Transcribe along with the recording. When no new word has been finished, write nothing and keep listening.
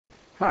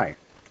Hi,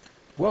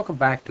 welcome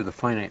back to the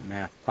Finite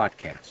Math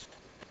Podcast.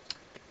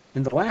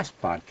 In the last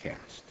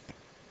podcast,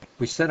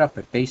 we set up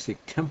a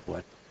basic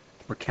template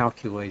for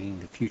calculating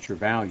the future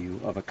value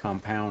of a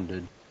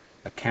compounded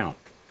account.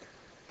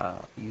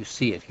 You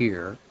see it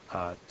here.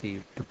 The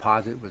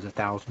deposit was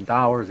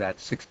 $1,000 at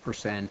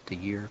 6% a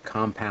year,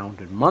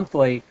 compounded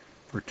monthly.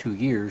 For 2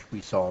 years, we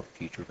saw the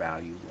future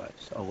value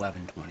was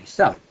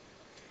 $11.27.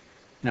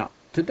 Now,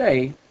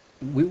 today,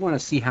 we want to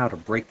see how to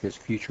break this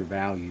future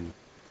value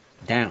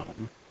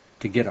down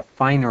to get a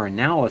finer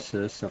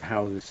analysis of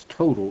how this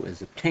total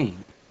is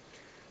obtained.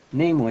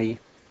 Namely,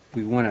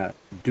 we want to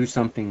do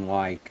something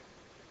like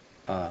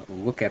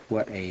look at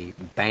what a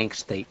bank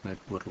statement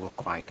would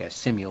look like, a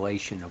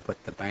simulation of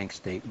what the bank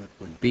statement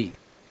would be.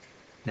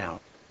 Now,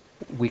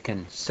 we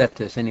can set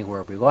this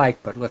anywhere we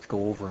like, but let's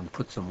go over and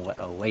put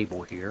a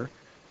label here.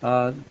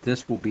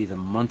 This will be the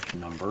month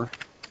number,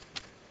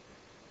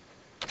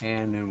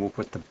 and then we'll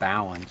put the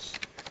balance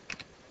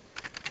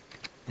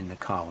in the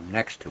column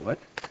next to it.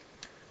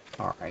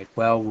 All right,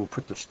 well, we'll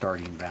put the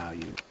starting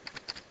value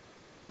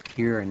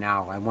here, and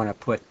now I want to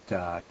put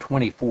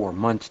 24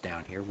 months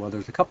down here. Well,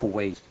 there's a couple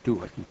ways to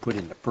do it. You put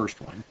in the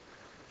first one.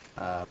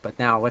 But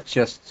now let's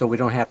just, so we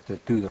don't have to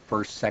do the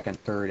first, second,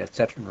 third,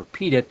 etc. and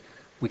repeat it,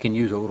 we can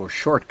use a little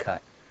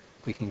shortcut.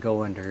 We can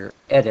go under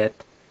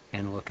Edit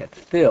and look at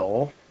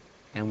Fill,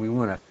 and we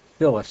want to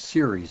fill a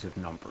series of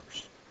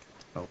numbers.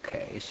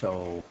 Okay,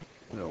 so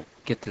we'll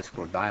get this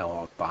little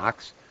dialog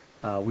box.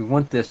 We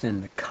want this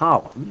in the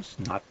columns,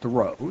 not the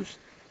rows.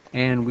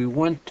 And we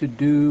want to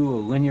do a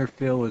linear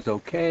fill is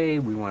okay.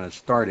 We want to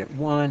start at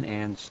 1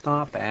 and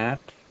stop at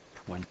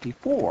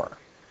 24.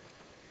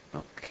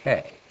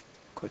 Okay,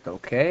 click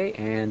OK,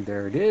 and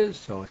there it is.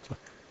 So it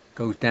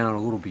goes down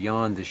a little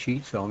beyond the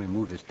sheet. So let me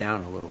move this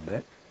down a little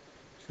bit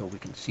so we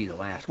can see the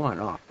last one.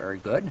 Oh, very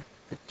good.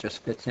 It just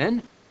fits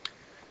in.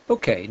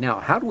 Okay, now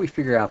how do we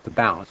figure out the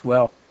balance?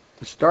 Well,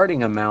 the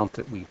starting amount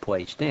that we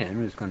placed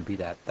in is going to be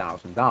that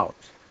 $1,000.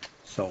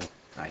 So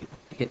I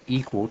hit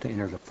equal to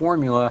enter the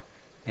formula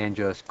and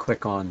just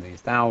click on the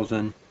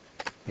 1,000,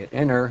 hit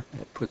enter,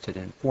 it puts it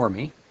in for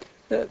me.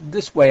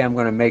 This way I'm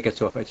going to make it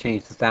so if I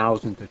change the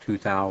 1,000 to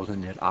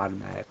 2,000, it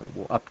automatically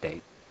will update.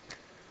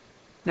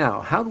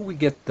 Now, how do we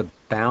get the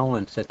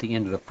balance at the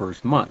end of the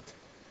first month?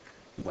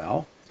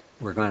 Well,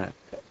 our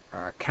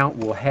account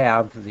will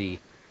have the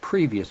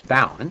previous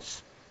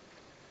balance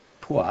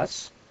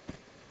plus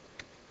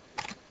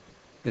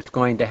it's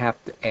going to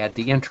have to add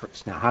the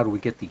interest. Now, how do we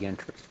get the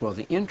interest? Well,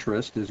 the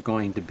interest is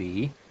going to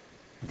be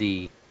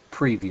the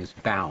previous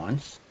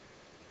balance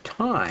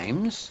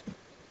times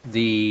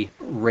the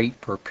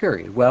rate per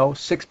period. Well,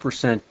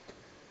 6%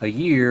 a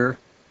year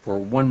for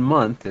 1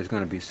 month is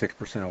going to be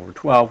 6% over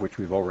 12, which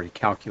we've already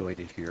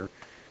calculated here.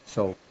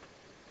 So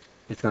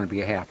it's going to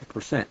be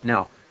 0.5%.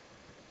 Now,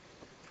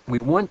 we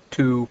want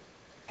to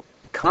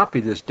copy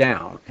this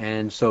down,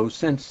 and so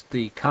since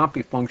the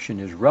copy function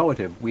is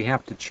relative, we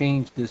have to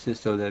change this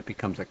so that it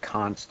becomes a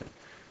constant.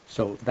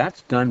 So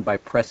that's done by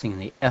pressing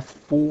the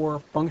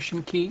F4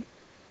 function key.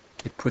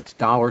 It puts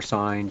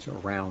 $signs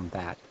around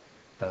that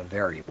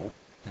variable,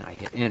 and I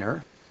hit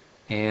enter,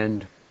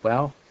 and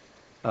well,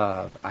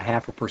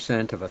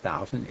 0.5% of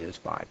 1,000 is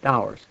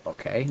 $5.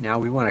 Okay, now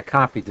we want to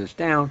copy this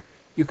down.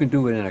 You can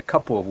do it in a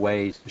couple of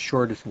ways. The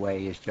shortest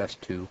way is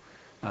just to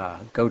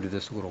go to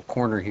this little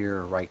corner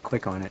here, right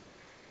click on it,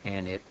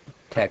 and it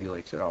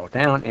tabulates it all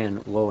down,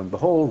 and lo and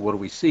behold, what do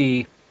we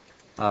see?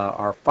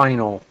 Our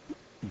final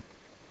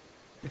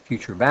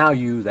future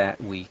value that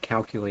we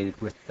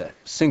calculated with the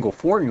single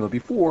formula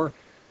before,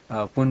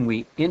 when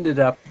we ended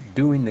up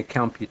doing the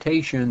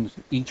computations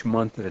each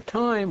month at a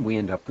time, we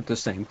end up with the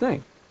same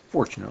thing,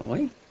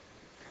 fortunately.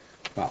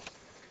 Well,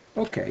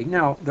 okay,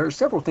 now there are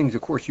several things, of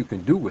course, you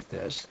can do with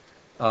this.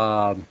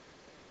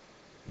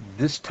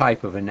 This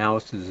type of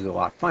analysis is a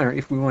lot finer.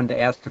 If we wanted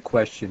to ask the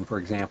question, for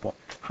example,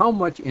 how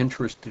much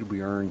interest did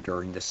we earn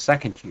during the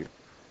second year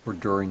or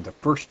during the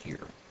first year?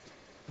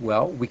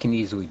 Well, we can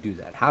easily do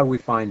that. How do we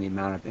find the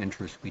amount of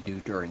interest we do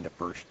during the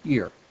first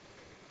year?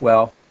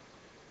 Well,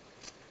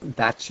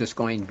 that's just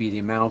going to be the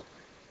amount,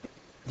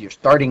 your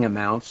starting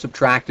amount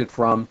subtracted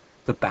from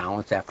the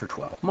balance after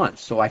 12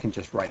 months. So I can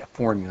just write a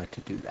formula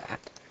to do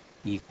that.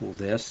 Equal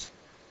this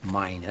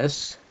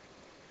minus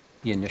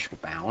the initial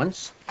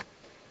balance.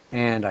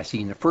 And I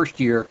see in the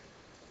first year,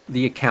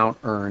 the account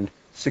earned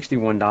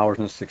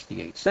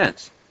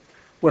 $61.68.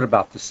 What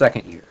about the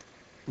second year?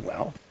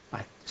 Well,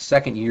 the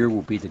second year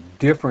will be the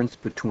difference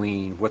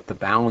between what the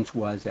balance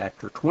was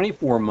after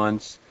 24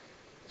 months,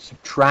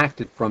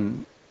 subtracted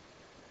from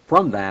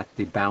that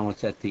the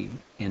balance at the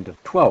end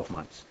of 12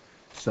 months.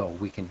 So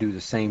we can do the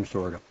same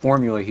sort of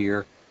formula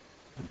here.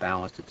 The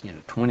balance at the end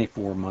of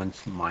 24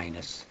 months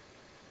minus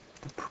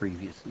the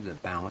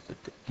balance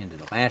at the end of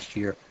the last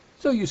year.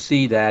 So you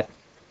see that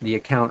the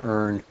account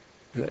earned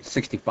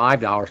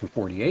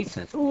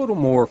 $65.48, a little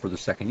more for the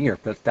second year,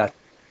 but that's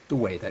the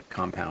way that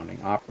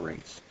compounding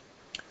operates.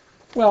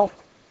 Well,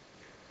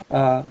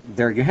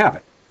 there you have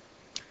it.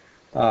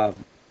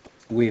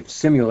 we've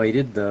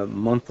simulated the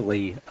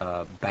monthly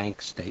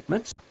bank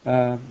statements.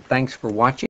 Thanks for watching.